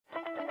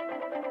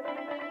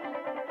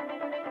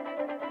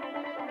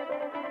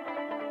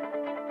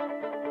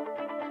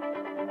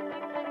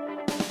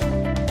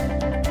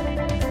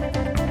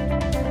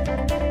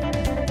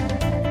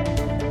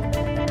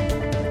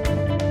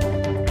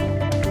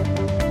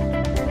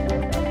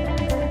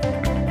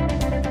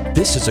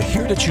This is a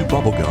Here to Chew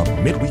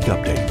Bubblegum midweek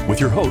update with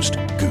your host,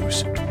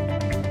 Goose.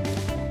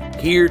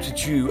 Here to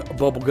Chew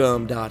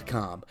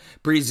Bubblegum.com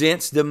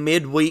presents the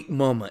midweek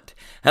moment.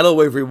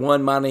 Hello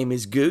everyone, my name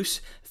is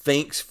Goose.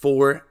 Thanks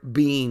for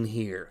being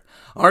here.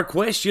 Our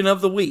question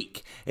of the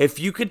week: if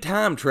you could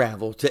time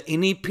travel to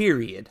any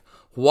period,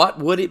 what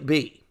would it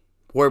be?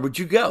 Where would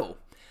you go?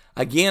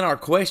 Again, our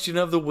question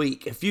of the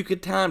week: if you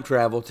could time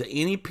travel to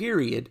any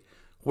period,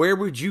 where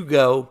would you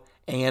go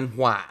and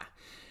why?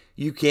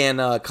 You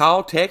can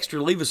call, text,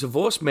 or leave us a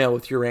voicemail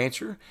with your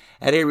answer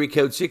at area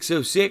code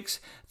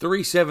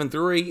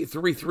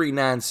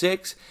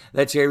 606-373-3396.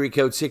 That's area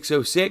code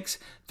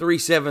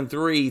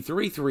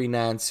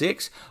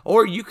 606-373-3396.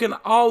 Or you can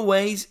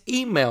always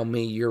email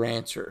me your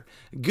answer,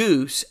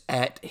 goose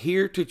at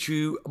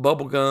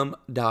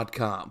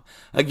heretochewbubblegum.com.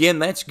 Again,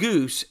 that's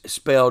Goose,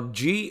 spelled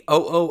Goose,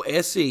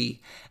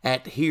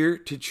 at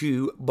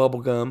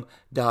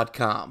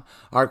heretochewbubblegum.com.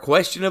 Our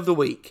question of the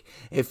week: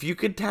 if you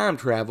could time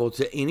travel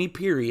to any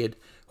period,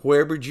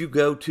 where would you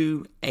go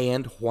to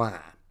and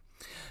why?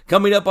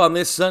 Coming up on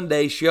this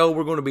Sunday show,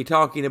 we're going to be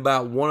talking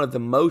about one of the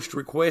most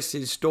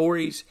requested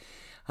stories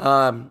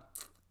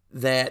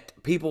that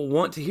people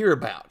want to hear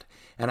about.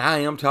 And I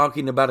am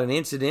talking about an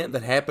incident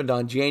that happened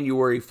on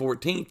January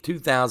 14th,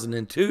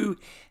 2002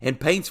 in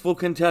Paintsville,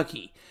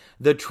 Kentucky.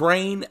 The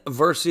train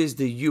versus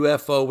the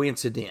UFO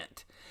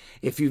incident.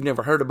 If you've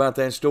never heard about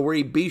that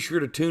story, be sure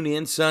to tune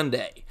in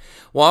Sunday.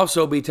 We'll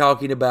also be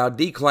talking about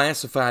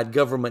declassified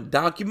government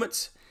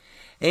documents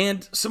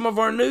and some of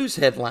our news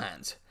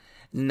headlines.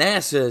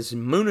 NASA's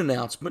moon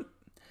announcement,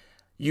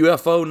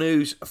 UFO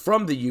news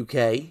from the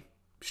UK,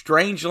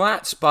 strange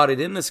lights spotted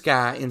in the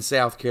sky in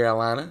South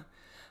Carolina,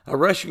 a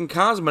Russian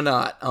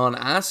cosmonaut on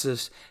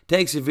ISIS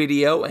takes a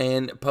video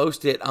and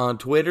posts it on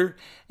Twitter,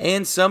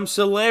 and some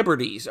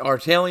celebrities are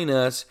telling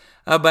us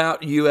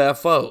about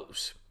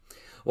UFOs.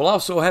 We'll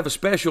also have a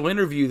special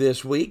interview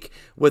this week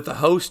with the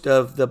host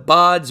of the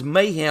Bod's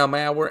Mayhem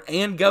Hour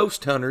and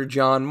ghost hunter,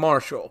 John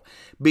Marshall.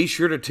 Be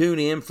sure to tune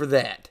in for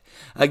that.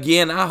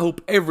 Again, I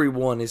hope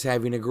everyone is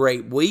having a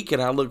great week,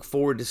 and I look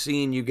forward to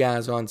seeing you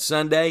guys on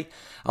Sunday.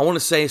 I want to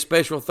say a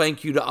special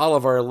thank you to all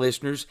of our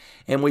listeners,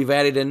 and we've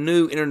added a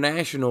new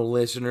international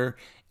listener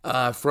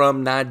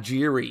from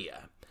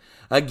Nigeria.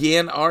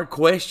 Again, our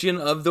question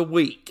of the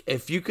week: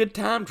 if you could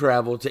time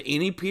travel to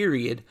any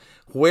period,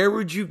 where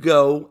would you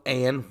go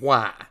and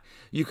why?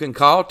 You can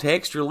call,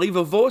 text, or leave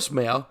a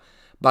voicemail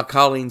by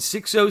calling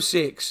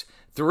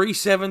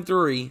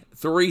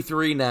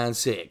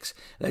 606-373-3396.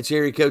 That's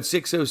area code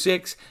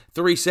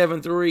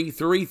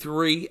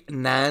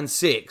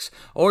 606-373-3396.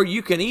 Or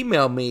you can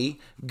email me,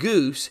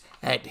 Goose,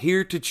 at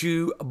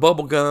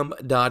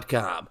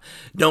heretochewbubblegum.com.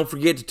 Don't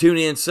forget to tune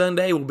in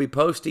Sunday. We'll be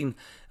posting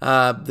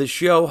the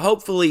show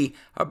hopefully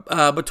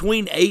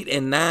between 8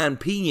 and 9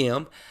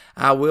 p.m.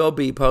 I will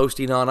be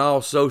posting on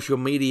all social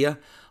media,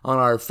 on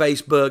our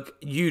Facebook,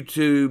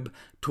 YouTube,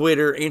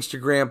 Twitter,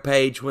 Instagram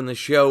page when the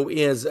show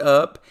is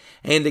up.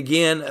 And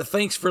again,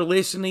 thanks for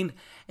listening,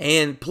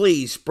 and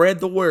please spread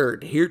the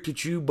word. Here to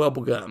Chew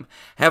Bubblegum.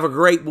 Have a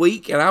great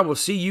week, and I will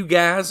see you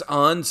guys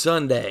on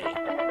Sunday.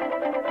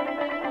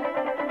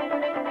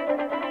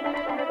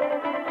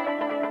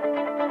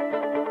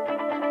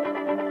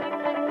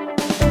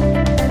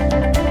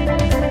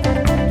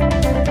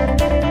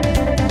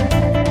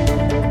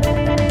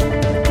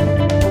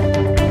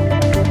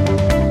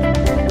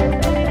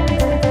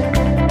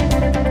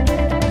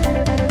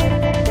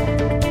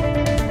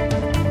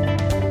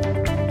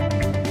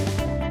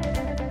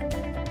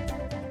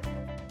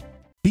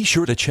 Be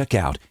sure to check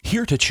out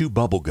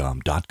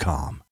heretochewbubblegum.com.